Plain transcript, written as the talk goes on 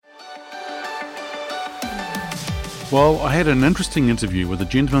Well, I had an interesting interview with a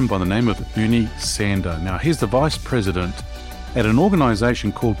gentleman by the name of Ernie Sander. Now, he's the vice president at an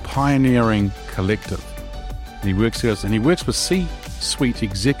organization called Pioneering Collective. And he works with C-suite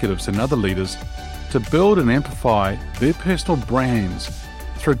executives and other leaders to build and amplify their personal brands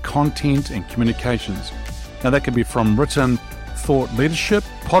through content and communications. Now, that can be from written thought leadership,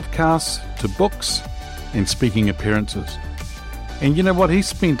 podcasts, to books and speaking appearances. And you know what? He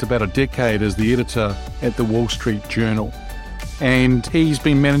spent about a decade as the editor at the Wall Street Journal. And he's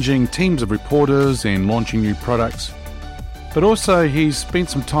been managing teams of reporters and launching new products. But also he's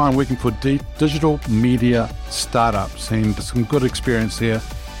spent some time working for digital media startups and some good experience there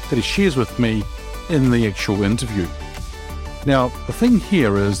that he shares with me in the actual interview. Now, the thing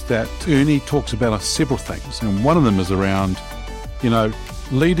here is that Ernie talks about several things, and one of them is around,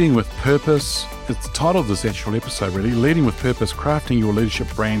 leading with purpose. It's the title of this actual episode, really, Leading with Purpose, Crafting Your Leadership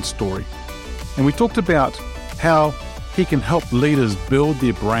Brand Story. And we talked about how he can help leaders build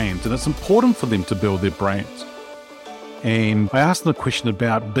their brands, and it's important for them to build their brands. And I asked him a question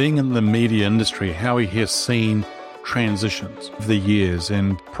about being in the media industry, how he has seen transitions of the years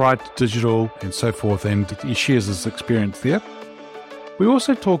and prior to digital and so forth, and he shares his experience there. We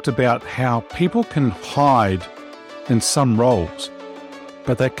also talked about how people can hide in some roles,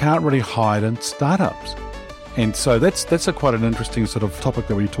 but they can't really hide in startups. And so that's quite an interesting sort of topic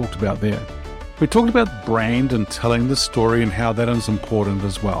that we talked about there. We talked about brand and telling the story and how that is important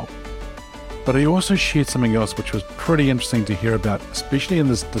as well. But he also shared something else which was pretty interesting to hear about, especially in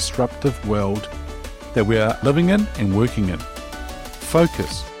this disruptive world that we are living in and working in.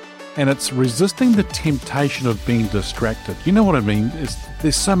 Focus. And it's resisting the temptation of being distracted. You know what I mean?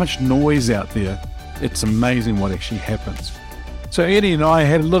 There's so much noise out there. It's amazing what actually happens. So Eddie and I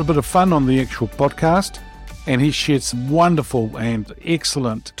had a little bit of fun on the actual podcast, and he shared some wonderful and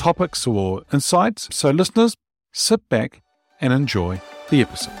excellent topics or insights. So listeners, sit back and enjoy the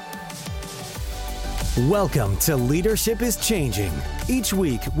episode. Welcome to Leadership is Changing. Each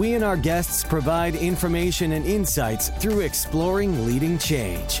week, we and our guests provide information and insights through exploring leading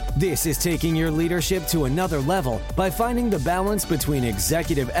change. This is taking your leadership to another level by finding the balance between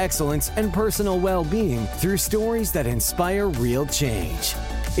executive excellence and personal well-being through stories that inspire real change.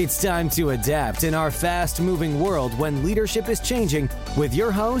 It's time to adapt in our fast-moving world when leadership is changing with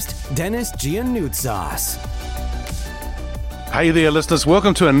your host, Dennis Giannoutsas. Hey there, listeners.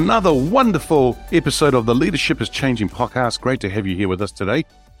 Welcome to another wonderful episode of the Leadership is Changing podcast. Great to have you here with us today.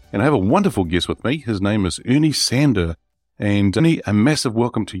 And I have a wonderful guest with me. His name is Ernie Sander. And Ernie, a massive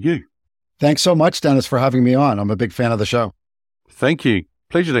welcome to you. Thanks so much, Dennis, for having me on. I'm a big fan of the show. Thank you.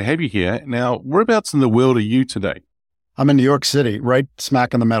 Pleasure to have you here. Now, whereabouts in the world are you today? I'm in New York City, right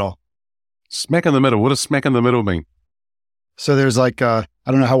smack in the middle. Smack in the middle. What does smack in the middle mean? So there's I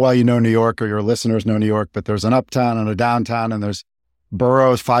don't know how well you know New York or your listeners know New York, but there's an uptown and a downtown, and there's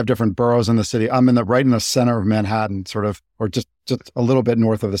boroughs, 5 different boroughs in the city. I'm right in the center of Manhattan, sort of, or just a little bit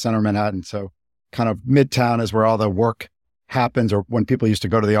north of the center of Manhattan. So kind of Midtown is where all the work happens, or when people used to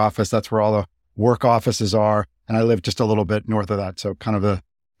go to the office, that's where all the work offices are. And I live just a little bit north of that. So kind of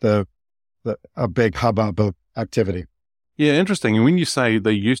a big hub of activity. Yeah, interesting. And when you say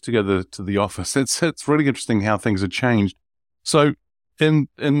they used to go to the office, it's really interesting how things have changed. So in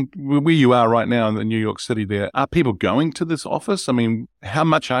where you are right now in the New York City there, are people going to this office? I mean, how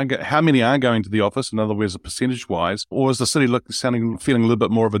many are going to the office, in other words, percentage-wise? Or is the city feeling a little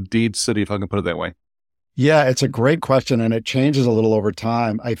bit more of a dead city, if I can put it that way? Yeah, it's a great question, and it changes a little over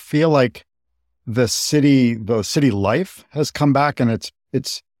time. I feel like the city life has come back, and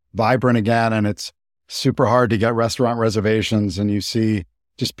it's vibrant again, and it's super hard to get restaurant reservations, and you see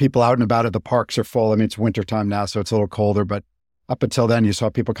just people out and about at the parks are full. I mean, it's wintertime now, so it's a little colder, but up until then, you saw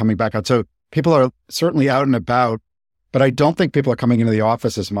people coming back out. So people are certainly out and about, but I don't think people are coming into the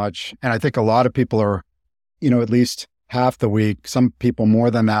office as much. And I think a lot of people are, at least half the week, some people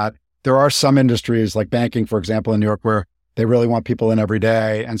more than that. There are some industries like banking, for example, in New York, where they really want people in every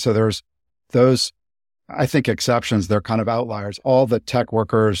day. And so there's those, I think, exceptions. They're kind of outliers. All the tech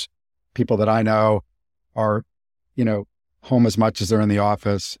workers, people that I know are, home as much as they're in the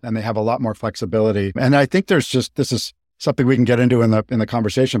office, and they have a lot more flexibility. And I think this is something we can get into in the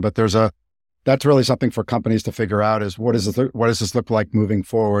conversation, but that's really something for companies to figure out is what does this look like moving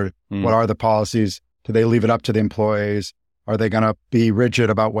forward? What are the policies? Do they leave it up to the employees? Are they going to be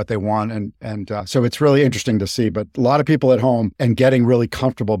rigid about what they want? And so it's really interesting to see, but a lot of people at home and getting really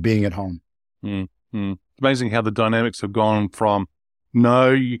comfortable being at home. It's amazing how the dynamics have gone from,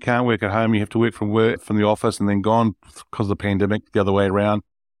 no, you can't work at home, you have to work from the office, and then gone because of the pandemic the other way around.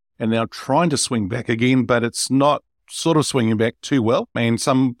 And now trying to swing back again, but it's not sort of swinging back too well, and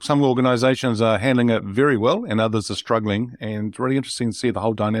some organizations are handling it very well and others are struggling, and it's really interesting to see the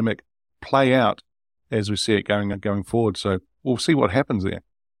whole dynamic play out as we see it going forward. So we'll see what happens there.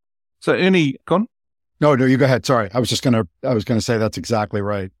 So Ernie, Con? No, you go ahead. Sorry. I was gonna say that's exactly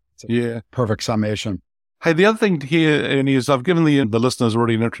right. Yeah. Perfect summation. Hey, the other thing here, Ernie, is I've given the listeners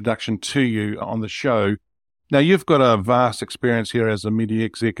already an introduction to you on the show. Now, you've got a vast experience here as a media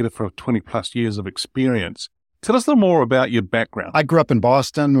executive for 20 plus years of experience. Tell us a little more about your background. I grew up in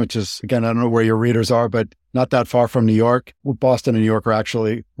Boston, which is, again, I don't know where your readers are, but not that far from New York. Well, Boston and New York are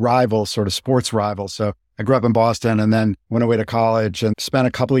actually rivals, sort of sports rivals. So I grew up in Boston and then went away to college and spent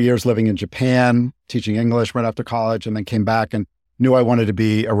a couple of years living in Japan, teaching English right after college, and then came back and knew I wanted to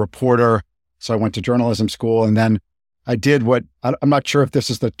be a reporter. So I went to journalism school, and then I did what, I'm not sure if this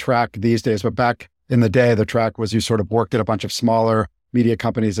is the track these days, but back in the day, the track was you sort of worked at a bunch of smaller media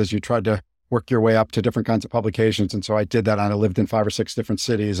companies as you tried to work your way up to different kinds of publications. And so I did that. And I lived in 5 or 6 different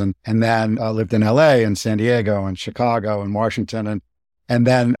cities, and then lived in LA and San Diego and Chicago and Washington, and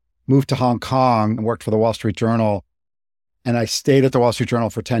then moved to Hong Kong and worked for the Wall Street Journal. And I stayed at the Wall Street Journal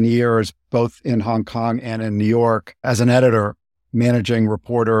for 10 years, both in Hong Kong and in New York as an editor, managing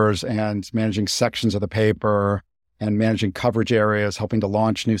reporters and managing sections of the paper and managing coverage areas, helping to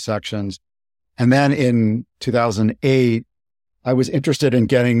launch new sections. And then in 2008, I was interested in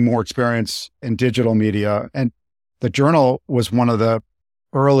getting more experience in digital media. And the Journal was one of the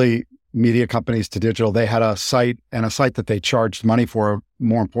early media companies to digital. They had a site that they charged money for,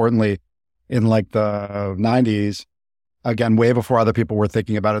 more importantly, in like the 90s. Again, way before other people were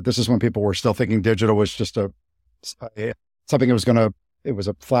thinking about it. This is when people were still thinking digital was just something that it was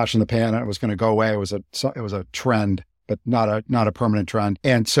a flash in the pan and it was going to go away. It was a trend, but not a permanent trend.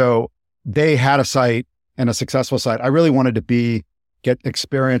 And so they had a site, and a successful site. I really wanted to get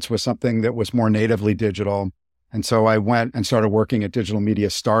experience with something that was more natively digital. And so I went and started working at digital media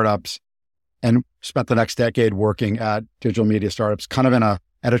startups and spent the next decade working at digital media startups, kind of in a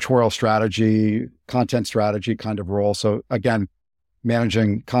editorial strategy, content strategy kind of role. So again,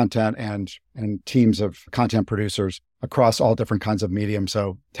 managing content and teams of content producers across all different kinds of mediums.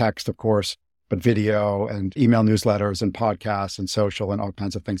 So text, of course, but video and email newsletters and podcasts and social and all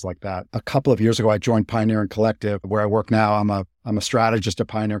kinds of things like that. A couple of years ago, I joined Pioneering Collective, where I work now. I'm a strategist at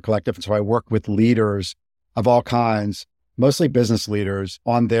Pioneering Collective. And so I work with leaders of all kinds, mostly business leaders,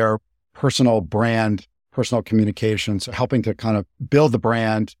 on their personal brand, personal communications, helping to kind of build the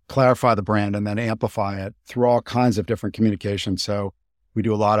brand, clarify the brand, and then amplify it through all kinds of different communications. So we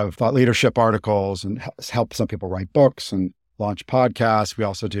do a lot of thought leadership articles and help some people write books and launch podcasts. We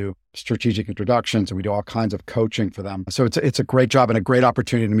also do strategic introductions, and we do all kinds of coaching for them. So it's a great job and a great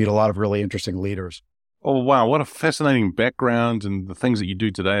opportunity to meet a lot of really interesting leaders. Oh, wow. What a fascinating background and the things that you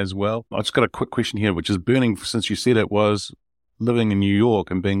do today as well. I just got a quick question here, which is burning since you said it was living in New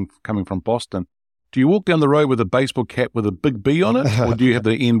York and coming from Boston. Do you walk down the road with a baseball cap with a big B on it, or do you have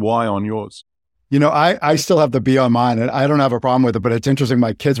the NY on yours? You know, I still have the B on mine, and I don't have a problem with it, but it's interesting.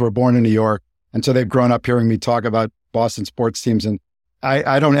 My kids were born in New York, and so they've grown up hearing me talk about Boston sports teams, and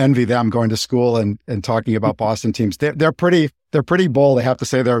I don't envy them going to school and talking about Boston teams. They're pretty bold. I have to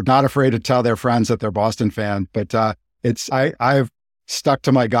say, they're not afraid to tell their friends that they're Boston fan. But I've stuck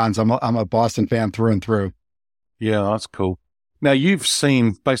to my guns. I'm a Boston fan through and through. Yeah, that's cool. Now, you've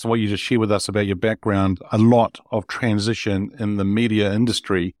seen, based on what you just shared with us about your background, a lot of transition in the media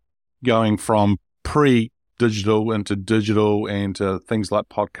industry, going from pre-digital into digital and to things like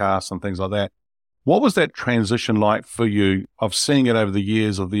podcasts and things like that. What was that transition like for you, of seeing it over the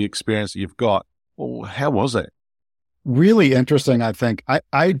years, of the experience that you've got? Well, how was it? Really interesting, I think.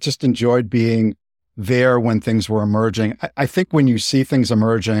 I just enjoyed being there when things were emerging. I think when you see things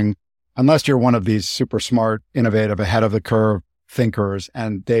emerging, unless you're one of these super smart, innovative, ahead of the curve thinkers,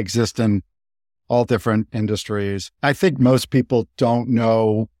 and they exist in all different industries, I think most people don't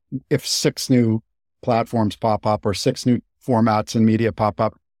know if 6 new platforms pop up or 6 new formats in media pop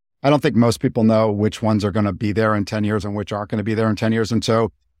up. I don't think most people know which ones are going to be there in 10 years and which aren't going to be there in 10 years. And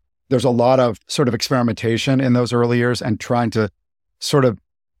so there's a lot of sort of experimentation in those early years and trying to sort of,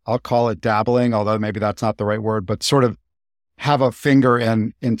 I'll call it dabbling, although maybe that's not the right word, but sort of have a finger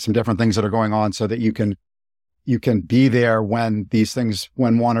in some different things that are going on so that you can be there when these things,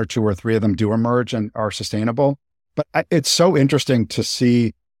 when 1 or 2 or 3 of them do emerge and are sustainable. But it's so interesting to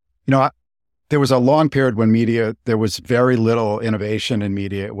see, there was a long period when there was very little innovation in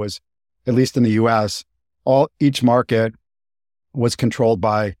media. It was, at least in the US, each market was controlled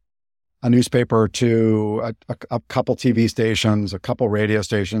by a newspaper or 2, a couple TV stations, a couple radio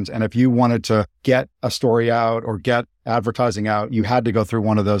stations. And if you wanted to get a story out or get advertising out, you had to go through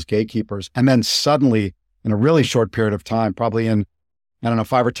one of those gatekeepers. And then suddenly in a really short period of time, probably in, I don't know,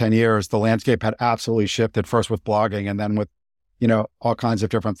 5 or 10 years, the landscape had absolutely shifted, first with blogging and then with, all kinds of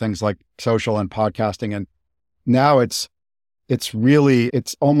different things like social and podcasting. And now it's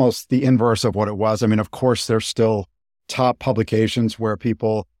almost the inverse of what it was. I mean, of course, there's still top publications where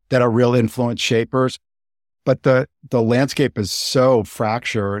people that are real influence shapers, but the landscape is so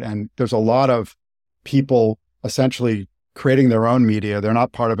fractured and there's a lot of people essentially creating their own media. They're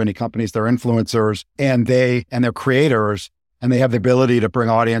not part of any companies, they're influencers and they're creators and they have the ability to bring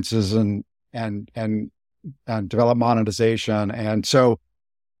audiences and develop monetization. And so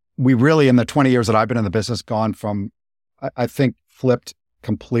we really, in the 20 years that I've been in the business, gone from, I think, flipped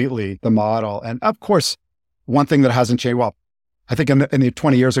completely the model. And of course, one thing that hasn't changed, well, I think in the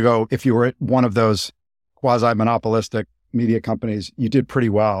 20 years ago, if you were at one of those quasi-monopolistic media companies, you did pretty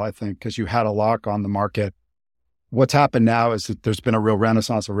well, I think, because you had a lock on the market. What's happened now is that there's been a real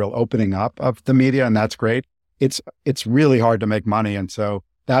renaissance, a real opening up of the media, and that's great. It's really hard to make money. And so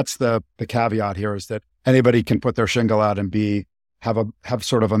that's the caveat here, is that anybody can put their shingle out and have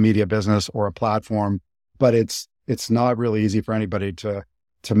sort of a media business or a platform, but it's not really easy for anybody to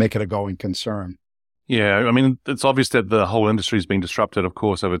make it a going concern. Yeah, I mean, it's obvious that the whole industry has been disrupted, of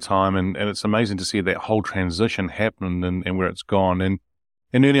course, over time, and it's amazing to see that whole transition happen and where it's gone. And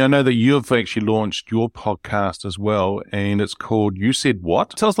Ernie, I know that you've actually launched your podcast as well, and it's called You Said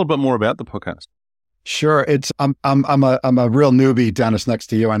What? Tell us a little bit more about the podcast. Sure. I'm a real newbie, Dennis, next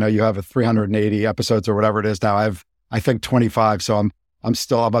to you. I know you have 380 episodes or whatever it is now. I think 25. So I'm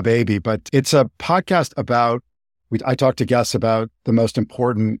a baby, but it's a podcast about, I talk to guests about the most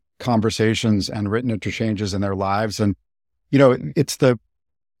important conversations and written interchanges in their lives. And,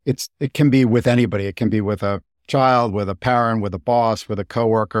 it can be with anybody. It can be with a child, with a parent, with a boss, with a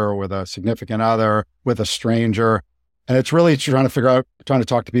coworker, with a significant other, with a stranger. And it's really trying to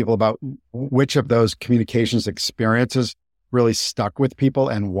talk to people about which of those communications experiences really stuck with people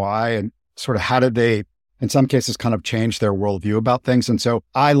and why, and sort of how did they, in some cases, kind of change their worldview about things. And so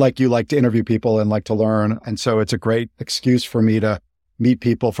I, like you, like to interview people and like to learn. And so it's a great excuse for me to meet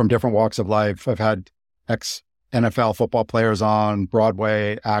people from different walks of life. I've had ex-NFL football players on,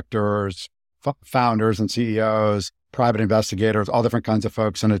 Broadway actors, founders and CEOs, private investigators, all different kinds of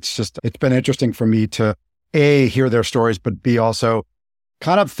folks. And it's been interesting for me to A, hear their stories, but B, also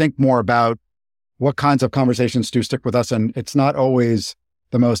kind of think more about what kinds of conversations do stick with us. And it's not always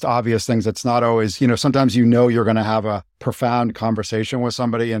the most obvious things. It's not always, sometimes you're going to have a profound conversation with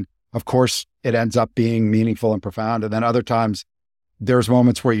somebody. And of course, it ends up being meaningful and profound. And then other times, there's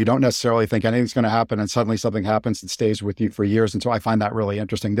moments where you don't necessarily think anything's going to happen and suddenly something happens and stays with you for years. And so I find that really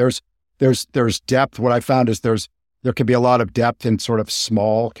interesting. There's depth. What I found is there can be a lot of depth in sort of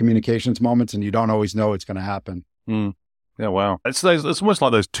small communications moments, and you don't always know it's going to happen. Mm. Yeah, wow. It's almost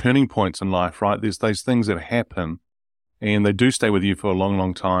like those turning points in life, right? There's those things that happen and they do stay with you for a long,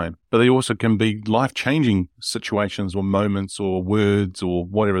 long time, but they also can be life-changing situations or moments or words or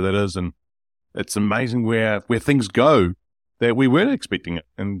whatever that is. And it's amazing where things go that we weren't expecting it.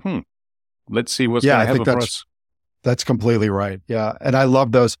 And let's see what's going to happen for us. That's completely right. Yeah. And I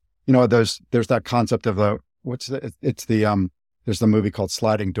love those, there's that concept of there's the movie called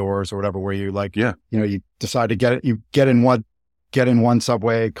Sliding Doors or whatever, where you you decide to get in one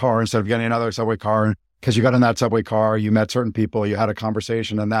subway car instead of getting another subway car. Because you got in that subway car, you met certain people, you had a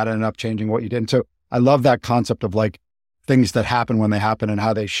conversation, and that ended up changing what you did. And so I love that concept of like things that happen when they happen and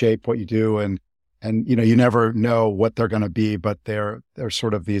how they shape what you do. And you never know what they're going to be, but they're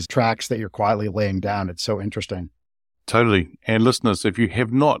sort of these tracks that you're quietly laying down. It's so interesting. Totally. And listeners, if you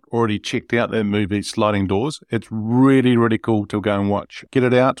have not already checked out that movie, Sliding Doors, it's really, really cool to go and watch. Get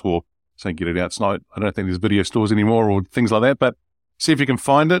it out, or say get it out. It's not, I don't think there's video stores anymore or things like that, but see if you can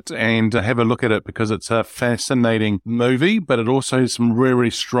find it and have a look at it, because it's a fascinating movie, but it also has some really,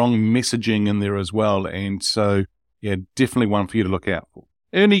 really strong messaging in there as well. And so, yeah, definitely one for you to look out for.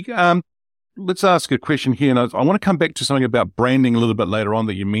 Ernie, let's ask a question here. And I want to come back to something about branding a little bit later on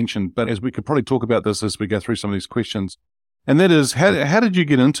that you mentioned, but as we could probably talk about this as we go through some of these questions. And that is, how did you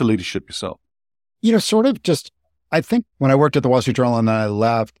get into leadership yourself? Sort of just, I think when I worked at the Wall Street Journal and then I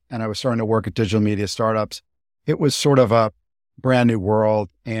left and I was starting to work at digital media startups, it was sort of a brand new world.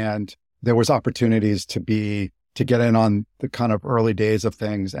 And there was opportunities to get in on the kind of early days of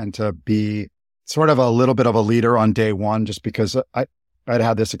things and to be sort of a little bit of a leader on day one, just because I'd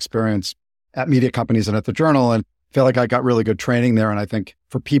had this experience at media companies and at the Journal, and feel like I got really good training there. And I think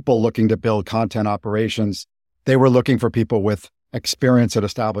for people looking to build content operations, they were looking for people with experience at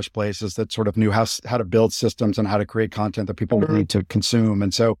established places that sort of knew how to build systems and how to create content that people would need to consume.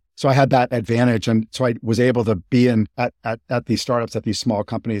 And so I had that advantage. And so I was able to be at these startups, at these small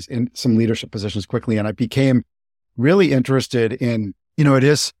companies in some leadership positions quickly. And I became really interested in, it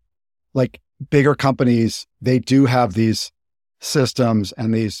is like bigger companies, they do have these systems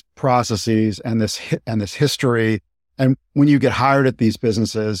and these processes and this history. And when you get hired at these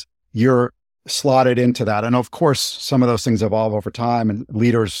businesses, you're slotted into that. And of course, some of those things evolve over time and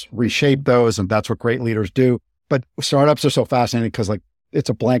leaders reshape those. And that's what great leaders do. But startups are so fascinating because like it's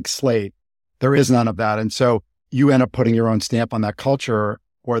a blank slate. There is none of that. And so you end up putting your own stamp on that culture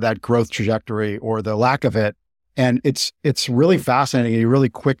or that growth trajectory or the lack of it. And it's really fascinating. You really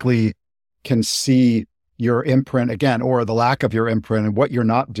quickly can see your imprint again, or the lack of your imprint and what you're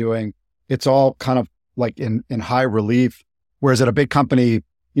not doing. It's all kind of like in high relief. Whereas at a big company,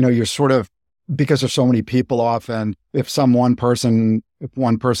 you're sort of, because there's so many people often, if one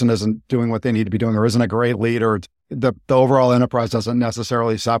person isn't doing what they need to be doing or isn't a great leader, the overall enterprise doesn't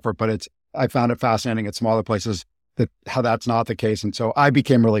necessarily suffer. But I found it fascinating at smaller places how that's not the case. And so I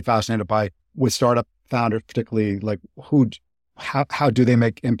became really fascinated with startup founders, particularly like how do they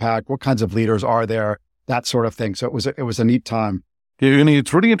make impact? What kinds of leaders are there? That sort of thing. So it was a neat time. Yeah, Ernie,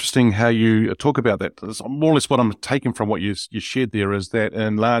 it's really interesting how you talk about that. It's more or less what I'm taking from what you shared there is that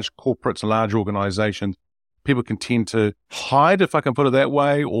in large corporates and large organizations, people can tend to hide, if I can put it that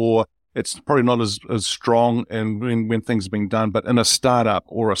way, or it's probably not as strong and when things are being done. But in a startup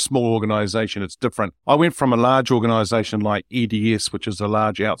or a small organization, it's different. I went from a large organization like EDS, which is a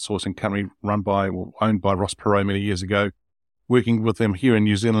large outsourcing company owned by Ross Perot many years ago, working with them here in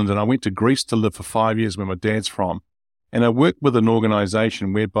New Zealand. And I went to Greece to live for 5 years where my dad's from. And I worked with an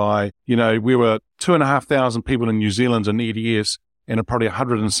organization whereby, we were 2,500 people in New Zealand in EDS and probably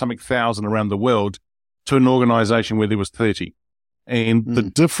 100 and something thousand around the world to an organization where there was 30. And the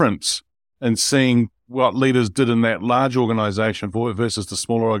difference in seeing what leaders did in that large organization versus the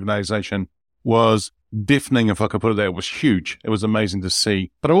smaller organization was deafening, if I could put it that. It was huge. It was amazing to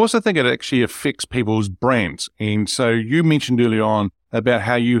see. But I also think it actually affects people's brands. And so you mentioned early on about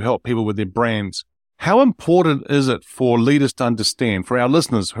how you help people with their brands. How important is it for leaders to understand, for our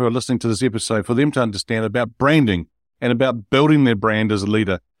listeners who are listening to this episode, for them to understand about branding and about building their brand as a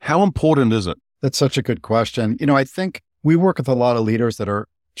leader? How important is it? That's such a good question. I think we work with a lot of leaders that are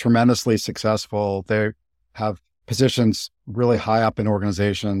tremendously successful. They have positions really high up in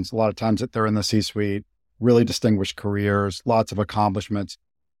organizations. A lot of times that they're in the C-suite, really distinguished careers, lots of accomplishments.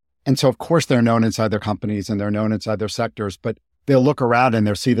 And so, of course, they're known inside their companies and they're known inside their sectors, but they'll look around and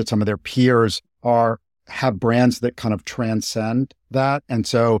they'll see that some of their peers have brands that kind of transcend that. And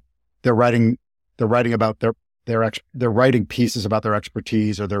so they're writing about they're writing pieces about their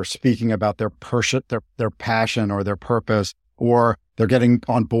expertise, or they're speaking about their passion or their purpose, or they're getting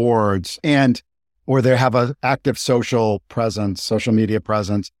on boards or they have an active social media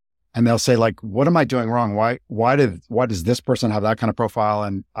presence. And they'll say like, what am I doing wrong? Why does this person have that kind of profile?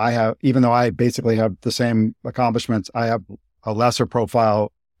 And even though I basically have the same accomplishments, I have a lesser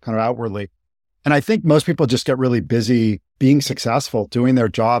profile kind of outwardly. And I think most people just get really busy being successful, doing their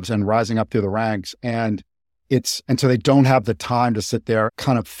jobs and rising up through the ranks. And so they don't have the time to sit there,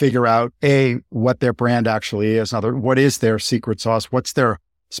 kind of figure out what their brand actually is. What is their secret sauce? What's their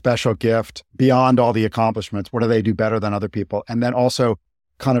special gift beyond all the accomplishments? What do they do better than other people? And then also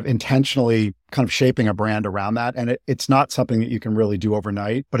kind of intentionally kind of shaping a brand around that. And it's not something that you can really do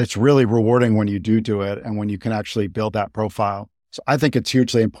overnight, but it's really rewarding when you do it and when you can actually build that profile. So I think it's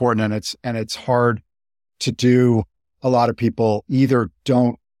hugely important, and it's hard to do. A lot of people either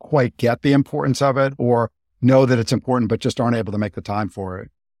don't quite get the importance of it or know that it's important, but just aren't able to make the time for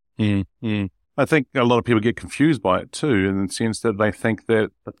it. Mm-hmm. I think a lot of people get confused by it too, in the sense that they think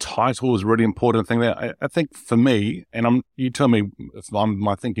that the title is a really important thing. I think for me, and you tell me if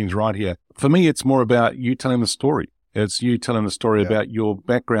my thinking's right here, for me, it's more about you telling the story. It's you telling the story about your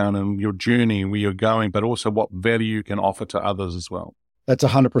background and your journey and where you're going, but also what value you can offer to others as well. That's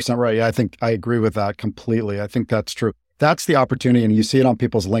 100% right. Yeah, I think I agree with that completely. I think that's true. That's the opportunity. And you see it on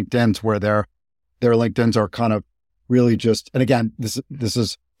people's LinkedIns where their LinkedIns are kind of really just, and again, this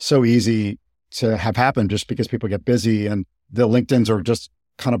is so easy to have happen just because people get busy, and the LinkedIns are just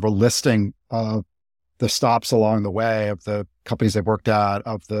kind of a listing of the stops along the way of the companies they've worked at,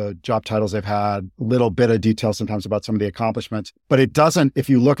 of the job titles they've had, a little bit of detail sometimes about some of the accomplishments. But it doesn't, if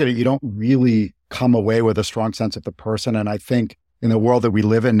you look at it, you don't really come away with a strong sense of the person. And I think in the world that we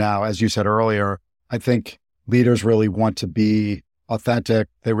live in now, as you said earlier, I think leaders really want to be authentic.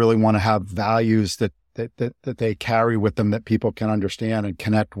 They really want to have values that they carry with them that people can understand and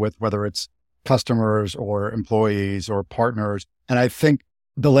connect with, whether it's customers or employees or partners. And I think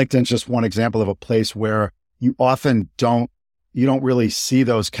the LinkedIn is just one example of a place where you often don't really see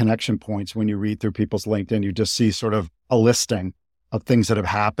those connection points when you read through people's LinkedIn. You just see sort of a listing of things that have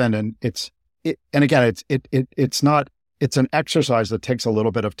happened. And it's an exercise that takes a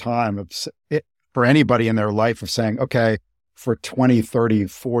little bit of time for anybody in their life of saying, okay, for 20, 30,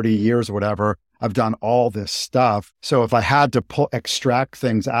 40 years or whatever, I've done all this stuff. So if I had to extract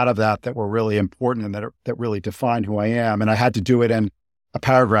things out of that were really important and that really define who I am, and I had to do it in a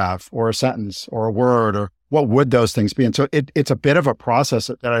paragraph or a sentence or a word, or what would those things be? And so it's a bit of a process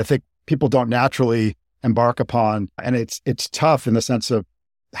that I think people don't naturally embark upon. And it's tough in the sense of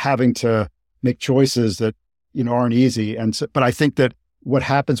having to make choices that, aren't easy. And so, but I think that what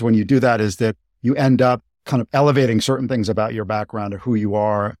happens when you do that is that you end up kind of elevating certain things about your background or who you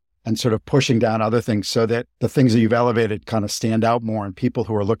are, and sort of pushing down other things so that the things that you've elevated kind of stand out more. And people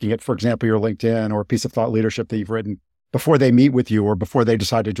who are looking at, for example, your LinkedIn or a piece of thought leadership that you've written, before they meet with you or before they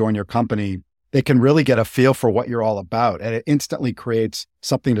decide to join your company, they can really get a feel for what you're all about. And it instantly creates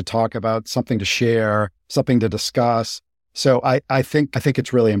something to talk about, something to share, something to discuss. So I think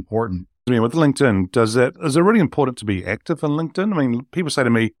it's really important. I mean, with LinkedIn, is it really important to be active on LinkedIn? I mean, people say to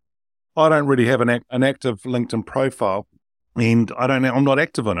me, I don't really have an active LinkedIn profile, and I'm not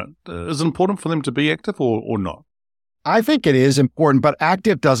active on it. Is it important for them to be active or not? I think it is important, but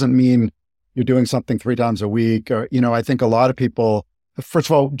active doesn't mean you're doing something 3 times a week. Or, I think a lot of people, first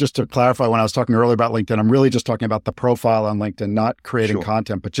of all, just to clarify, when I was talking earlier about LinkedIn, I'm really just talking about the profile on LinkedIn, not creating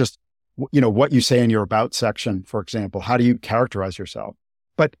content, but just, what you say in your about section, for example. How do you characterize yourself?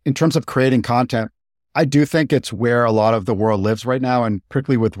 But in terms of creating content, I do think it's where a lot of the world lives right now. And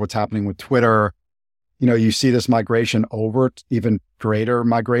particularly with what's happening with Twitter, you see this migration over, even greater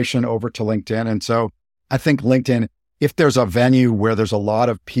migration over to LinkedIn. And so I think LinkedIn, if there's a venue where there's a lot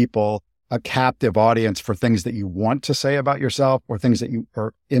of people, a captive audience for things that you want to say about yourself, or things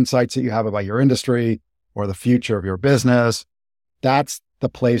or insights that you have about your industry or the future of your business, that's the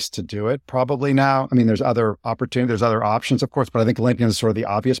place to do it probably now. I mean, there's other opportunities, there's other options, of course, but I think LinkedIn is sort of the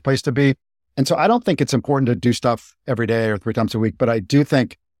obvious place to be. And so I don't think it's important to do stuff every day or 3 times a week, but I do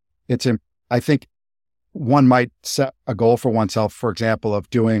think I think one might set a goal for oneself, for example, of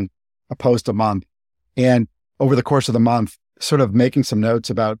doing a post a month, and over the course of the month, sort of making some notes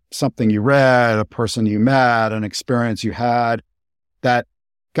about something you read, a person you met, an experience you had that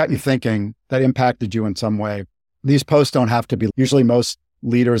got you thinking, that impacted you in some way. These posts don't have to be, usually most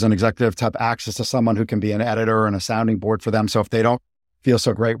leaders and executives have access to someone who can be an editor and a sounding board for them. So if they don't feel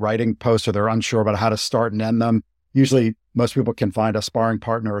so great writing posts, or they're unsure about how to start and end them, usually most people can find a sparring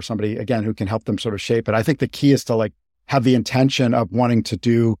partner or somebody, again, who can help them sort of shape it. I think the key is to have the intention of wanting to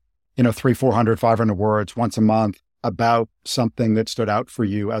do, 300, 400, 500 words once a month about something that stood out for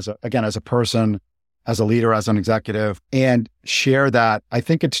you as a person, as a leader, as an executive, and share that. I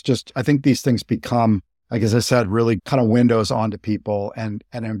think these things become, like, as I said, really kind of windows onto people and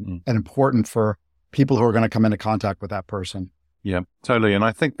important for people who are going to come into contact with that person. Yeah, totally. And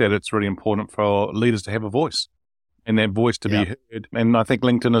I think that it's really important for leaders to have a voice, and that voice to be heard. And I think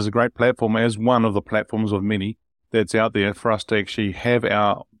LinkedIn is a great platform, as one of the platforms of many that's out there, for us to actually have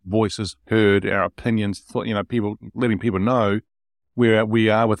our voices heard, our opinions, people, letting people know where we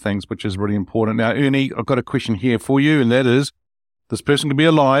are with things, which is really important. Now, Ernie, I've got a question here for you, and that is, this person can be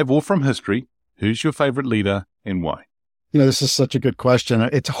alive or from history. Who's your favorite leader and why? This is such a good question.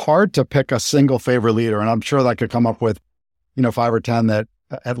 It's hard to pick a single favorite leader, and I'm sure that I could come up with 5 or 10 that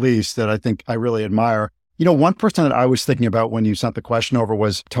at least that I think I really admire. One person that I was thinking about when you sent the question over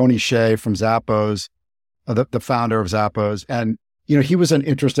was Tony Hsieh from Zappos, the founder of Zappos. And, he was an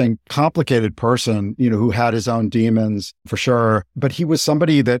interesting, complicated person, who had his own demons for sure. But he was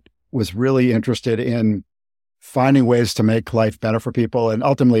somebody that was really interested in finding ways to make life better for people and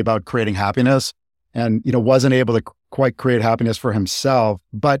ultimately about creating happiness. And, wasn't able to quite create happiness for himself,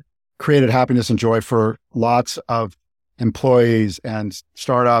 but created happiness and joy for lots of employees and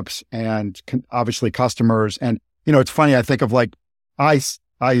startups and obviously customers. And, it's funny, I think of I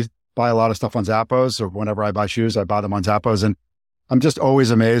buy a lot of stuff on Zappos, or whenever I buy shoes, I buy them on Zappos. And I'm just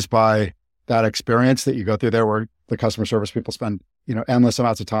always amazed by that experience that you go through there, where the customer service people spend, endless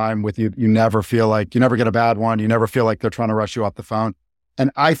amounts of time with you. You never feel like, you never get a bad one. You never feel like they're trying to rush you off the phone. And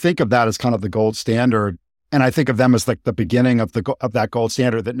I think of that as kind of the gold standard. And I think of them as the beginning of that gold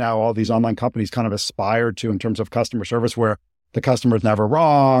standard that now all these online companies kind of aspire to in terms of customer service, where the customer's never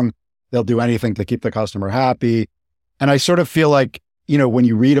wrong. They'll do anything to keep the customer happy. And I sort of feel like, when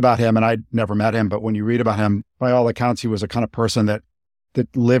you read about him, and I never met him, but when you read about him, by all accounts, he was a kind of person that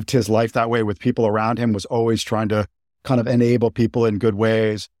lived his life that way with people around him, was always trying to kind of enable people in good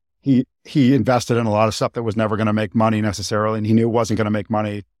ways, he invested in a lot of stuff that was never going to make money necessarily, and he knew it wasn't going to make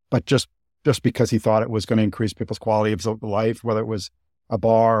money, but just because he thought it was going to increase people's quality of life, whether it was a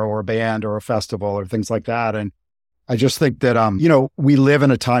bar or a band or a festival or things like that. And I just think that, we live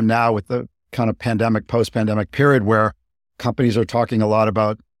in a time now with the kind of pandemic, post-pandemic period where companies are talking a lot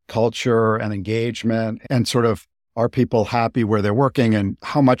about culture and engagement and sort of, are people happy where they're working, and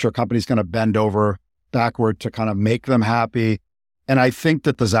how much are companies going to bend over backward to kind of make them happy? And I think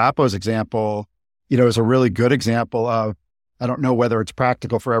that the Zappos example, is a really good example of, I don't know whether it's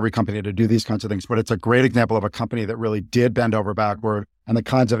practical for every company to do these kinds of things, but it's a great example of a company that really did bend over backward and the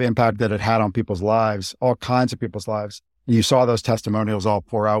kinds of impact that it had on people's lives, all kinds of people's lives. And you saw those testimonials all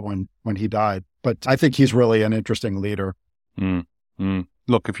pour out when he died. But I think he's really an interesting leader.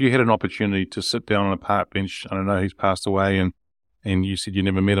 Look, if you had an opportunity to sit down on a park bench, I don't know, he's passed away and you said you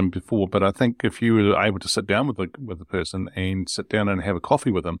never met him before, but I think if you were able to sit down with the person and sit down and have a coffee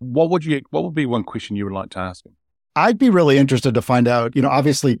with him, what would be one question you would like to ask him? I'd be really interested to find out,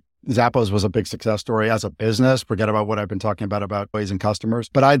 obviously Zappos was a big success story as a business. Forget about what I've been talking about employees and customers,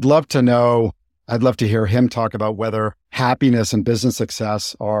 but I'd love to hear him talk about whether happiness and business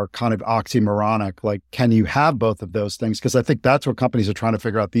success are kind of oxymoronic. Like, can you have both of those things? Because I think that's what companies are trying to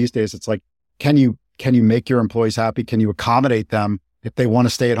figure out these days. It's like, can you make your employees happy? Can you accommodate them if they want to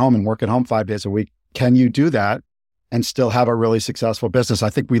stay at home and work at home 5 days a week? Can you do that and still have a really successful business? I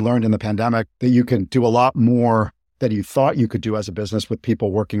think we learned in the pandemic that you can do a lot more than you thought you could do as a business with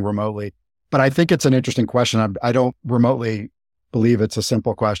people working remotely. But I think it's an interesting question. I don't remotely believe it's a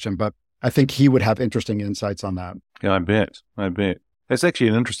simple question, but I think he would have interesting insights on that. Yeah, I bet. That's actually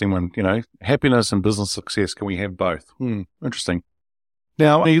an interesting one. Happiness and business success. Can we have both? Interesting.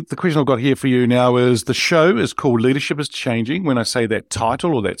 Now, the question I've got here for you now is, the show is called Leadership is Changing. When I say that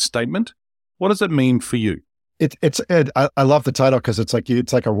title or that statement, what does it mean for you? I love the title because it's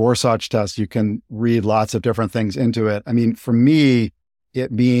like a Rorschach test. You can read lots of different things into it. I mean, for me,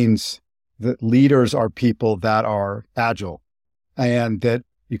 it means that leaders are people that are agile and that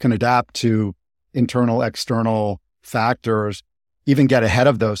you can adapt to internal, external factors, even get ahead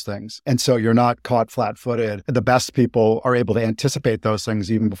of those things. And so you're not caught flat-footed. The best people are able to anticipate those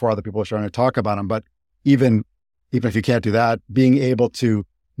things even before other people are starting to talk about them. But even if you can't do that, being able to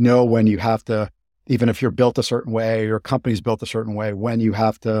know when you have to, even if you're built a certain way, your company's built a certain way, when you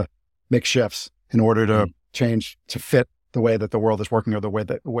have to make shifts in order to change to fit the way that the world is working or the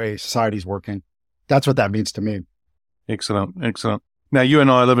way society's working. That's what that means to me. Excellent. Now, you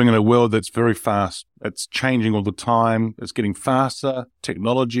and I are living in a world that's very fast. It's changing all the time. It's getting faster.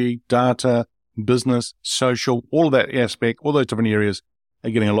 Technology, data, business, social, all of that aspect, all those different areas are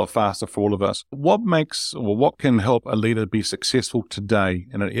getting a lot faster for all of us. What can help a leader be successful today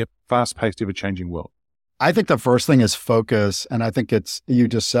in a fast-paced, ever-changing world? I think the first thing is focus. And I think you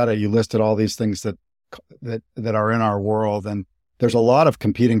just said it, you listed all these things that are in our world. And there's a lot of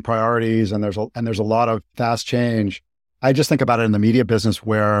competing priorities and there's a lot of fast change. I just think about it in the media business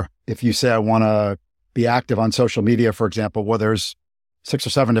where if you say, I want to be active on social media, for example, well, there's 6 or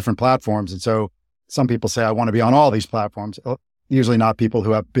 7 different platforms. And so some people say, I want to be on all these platforms. Usually not people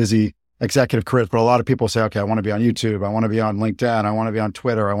who have busy executive careers, but a lot of people say, okay, I want to be on YouTube. I want to be on LinkedIn. I want to be on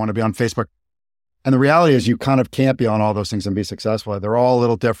Twitter. I want to be on Facebook. And the reality is you kind of can't be on all those things and be successful. They're all a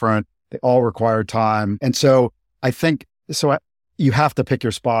little different. They all require time. And so I think, you have to pick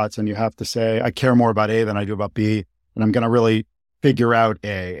your spots and you have to say, I care more about A than I do about B. And I'm going to really figure out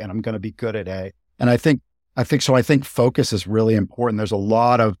A and I'm going to be good at A. And I think focus is really important. There's a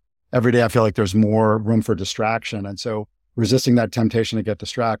lot of, every day I feel like there's more room for distraction. And so resisting that temptation to get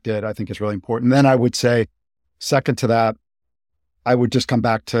distracted, I think is really important. And then I would say, second to that, I would just come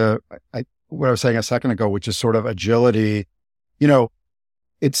back to what I was saying a second ago, which is sort of agility.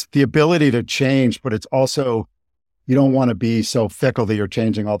 It's the ability to change, but it's also, you don't want to be so fickle that you're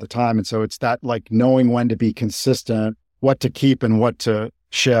changing all the time. And so it's that like knowing when to be consistent, what to keep and what to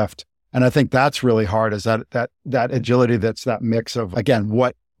shift. And I think that's really hard, is that agility, that's that mix of, again,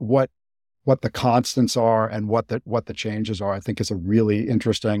 what the constants are and what the changes are, I think is a really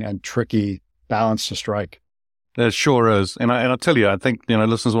interesting and tricky balance to strike. It sure is. And I'll tell you, I think,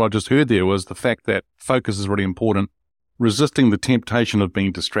 listeners, what I just heard there was the fact that focus is really important. Resisting the temptation of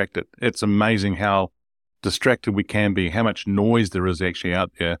being distracted. It's amazing how distracted we can be, how much noise there is actually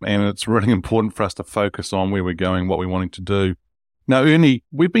out there. And it's really important for us to focus on where we're going, what we're wanting to do. Now, Ernie,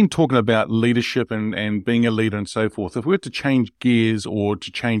 we've been talking about leadership and being a leader and so forth. If we were to change gears or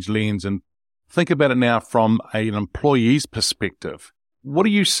to change lens and think about it now from an employee's perspective, what are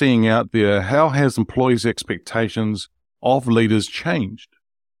you seeing out there? How has employees' expectations of leaders changed?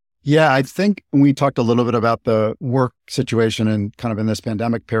 Yeah, I think we talked a little bit about the work situation and kind of in this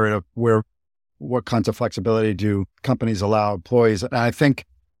pandemic period of what kinds of flexibility do companies allow employees. And I think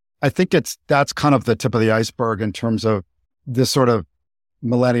that's kind of the tip of the iceberg in terms of this sort of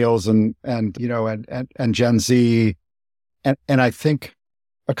millennials and Gen Z. And I think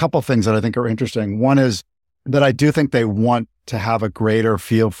a couple of things that I think are interesting. One is that I do think they want to have a greater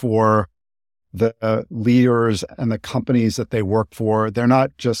feel for the leaders and the companies that they work for. They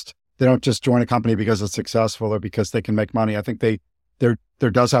don't just join a company because it's successful or because they can make money. I think there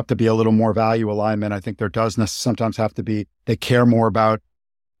does have to be a little more value alignment. I think there does sometimes have to be, they care more about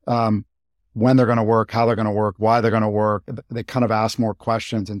when they're going to work, how they're going to work, why they're going to work. They kind of ask more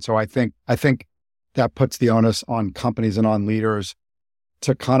questions. And so I think that puts the onus on companies and on leaders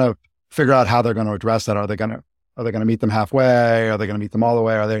to kind of figure out how they're going to address that. Are they going to meet them halfway? Are they going to meet them all the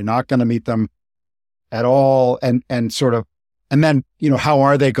way? Are they not going to meet them at all? And then, how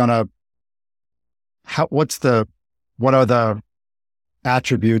are they going to, what are the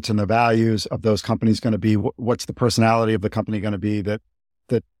attributes and the values of those companies going to be? What's the personality of the company going to be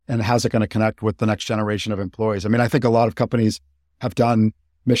and how's it going to connect with the next generation of employees? I mean, I think a lot of companies have done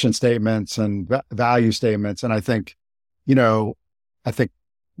mission statements and value statements. And I think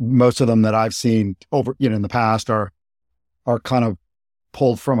most of them that I've seen over, in the past are kind of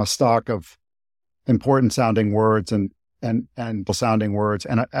pulled from a stock of important sounding words and sounding words.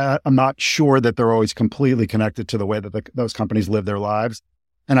 And I'm not sure that they're always completely connected to the way that those companies live their lives.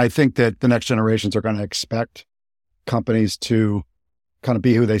 And I think that the next generations are going to expect companies to kind of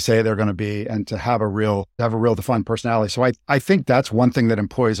be who they say they're going to be and to have a real defined personality. So I think that's one thing that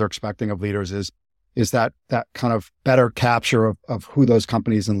employees are expecting of leaders is that kind of better capture of who those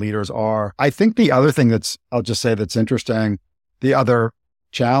companies and leaders are. I think the other thing that's interesting, the other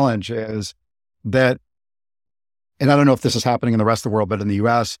challenge is that, and I don't know if this is happening in the rest of the world, but in the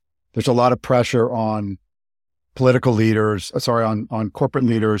US, there's a lot of pressure on corporate leaders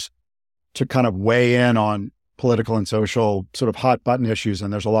to kind of weigh in on political and social sort of hot button issues.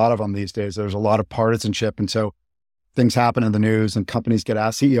 And there's a lot of them these days. There's a lot of partisanship. And so things happen in the news and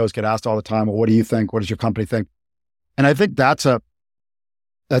CEOs get asked all the time, well, what do you think? What does your company think? And I think that's an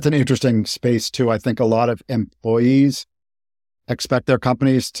interesting space too. I think a lot of employees expect their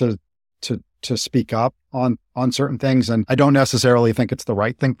companies to speak up on certain things. And I don't necessarily think it's the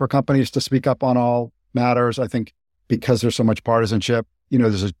right thing for companies to speak up on all matters. I think because there's so much partisanship,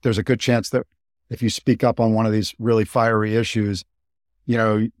 there's a good chance that if you speak up on one of these really fiery issues,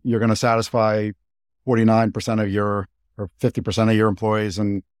 you're going to satisfy 49% of your or 50% of your employees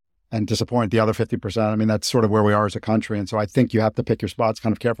and disappoint the other 50%. I mean, that's sort of where we are as a country. And so I think you have to pick your spots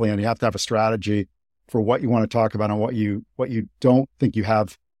kind of carefully, and you have to have a strategy for what you want to talk about and what you don't think you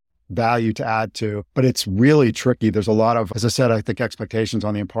have value to add to. But it's really tricky. There's a lot of, as I said, I think expectations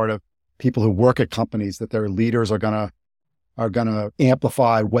on the part of people who work at companies that their leaders are going to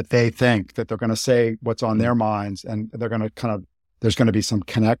amplify what they think, that they're going to say what's on their minds, and they're going to there's going to be some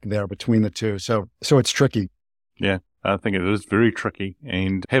connect there between the two. So it's tricky. Yeah, I think it is very tricky.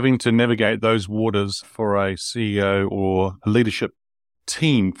 And having to navigate those waters for a CEO or a leadership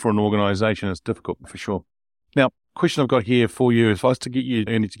team for an organization is difficult for sure. Now, question I've got here for you, if I was to get you,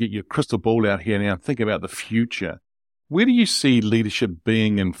 Ernie, to get your crystal ball out here now, think about the future. Where do you see leadership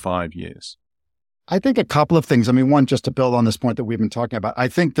being in 5 years? I think a couple of things. I mean, one, just to build on this point that we've been talking about, I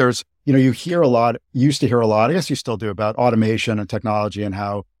think there's, you used to hear a lot, I guess you still do, about automation and technology and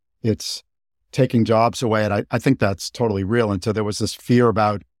how it's taking jobs away. And I think that's totally real. And so there was this fear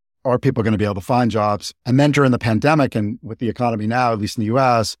about, are people going to be able to find jobs? And then during the pandemic and with the economy now, at least in the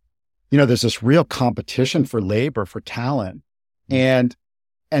US, there's this real competition for labor, for talent. And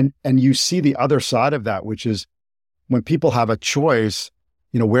you see the other side of that, which is when people have a choice,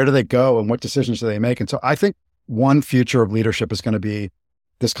 where do they go and what decisions do they make? And so I think one future of leadership is going to be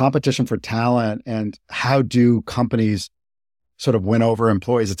this competition for talent and how do companies sort of win over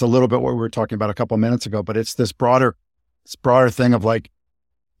employees. It's a little bit what we were talking about a couple of minutes ago, but it's this broader thing of like,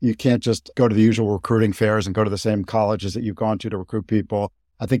 you can't just go to the usual recruiting fairs and go to the same colleges that you've gone to recruit people.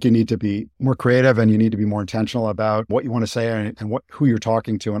 I think you need to be more creative and you need to be more intentional about what you want to say and who you're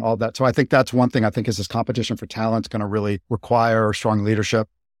talking to and all that. So I think that's one thing. I think is this competition for talent is going to really require strong leadership.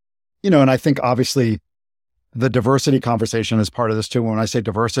 And I think obviously the diversity conversation is part of this too. When I say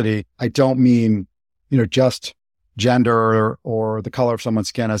diversity, I don't mean, just gender or the color of someone's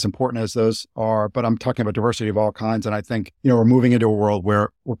skin, as important as those are, but I'm talking about diversity of all kinds. And I think, we're moving into a world where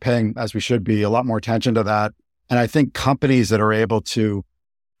we're paying, as we should be, a lot more attention to that. And I think companies that are able to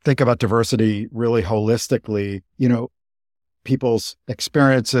think about diversity really holistically, people's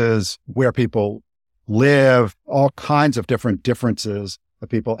experiences, where people live, all kinds of different differences of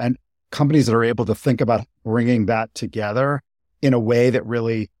people, and companies that are able to think about bringing that together in a way that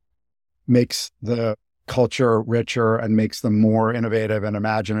really makes the culture richer and makes them more innovative and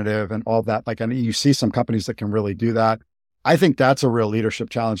imaginative and all that. And you see some companies that can really do that. I think that's a real leadership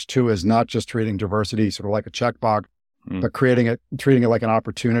challenge too, is not just treating diversity sort of like a checkbox, but treating it like an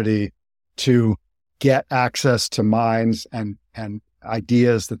opportunity to get access to minds and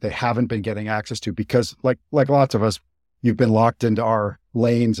ideas that they haven't been getting access to, because like lots of us, you've been locked into our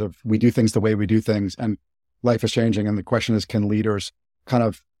lanes of we do things the way we do things, and life is changing. And the question is, can leaders kind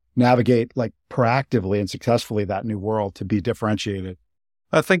of navigate proactively and successfully that new world to be differentiated?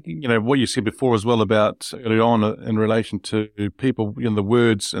 I think, what you said before as well about early on in relation to people, the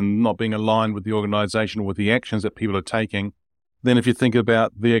words and not being aligned with the organization or with the actions that people are taking. Then if you think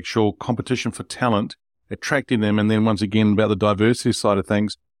about the actual competition for talent, attracting them, and then once again about the diversity side of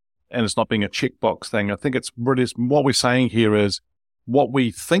things, and it's not being a checkbox thing. I think it's really, what we're saying here is what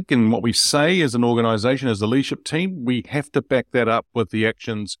we think and what we say as an organization, as a leadership team, we have to back that up with the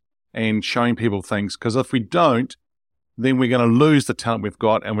actions and showing people things. Because if we don't, then we're going to lose the talent we've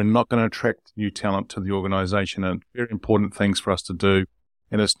got, and we're not going to attract new talent to the organization. And very important things for us to do.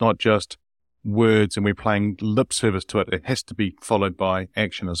 And it's not just words and we're playing lip service to it. It has to be followed by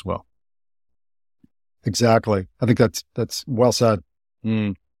action as well. Exactly. I think that's well said.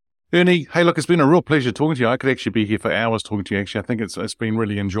 Ernie, hey, look, it's been a real pleasure talking to you. I could actually be here for hours talking to you. Actually, I think it's been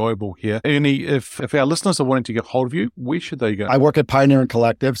really enjoyable here. Ernie, if our listeners are wanting to get hold of you, where should they go? I work at Pioneering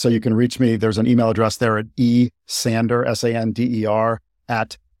Collective, so you can reach me. There's an email address there at esander, S-A-N-D-E-R,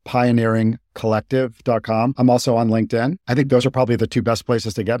 at pioneeringcollective.com. I'm also on LinkedIn. I think those are probably the two best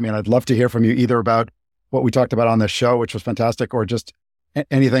places to get me. And I'd love to hear from you either about what we talked about on this show, which was fantastic, or just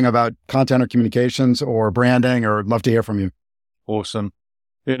anything about content or communications or branding, or I'd love to hear from you. Awesome.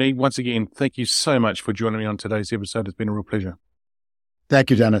 Ernie, once again, thank you so much for joining me on today's episode. It's been a real pleasure. Thank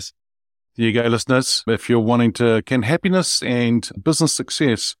you, Dennis. There you go, listeners. If you're wanting to, can happiness and business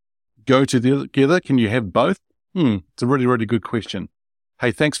success go together? Can you have both? It's a really, really good question.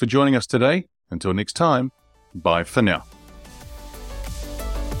 Hey, thanks for joining us today. Until next time, bye for now.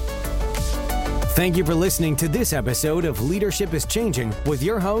 Thank you for listening to this episode of Leadership is Changing with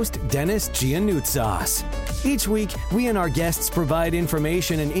your host, Dennis Giannoutsas. Each week, we and our guests provide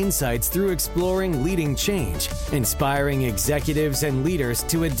information and insights through exploring leading change, inspiring executives and leaders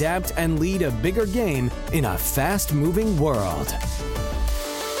to adapt and lead a bigger game in a fast-moving world.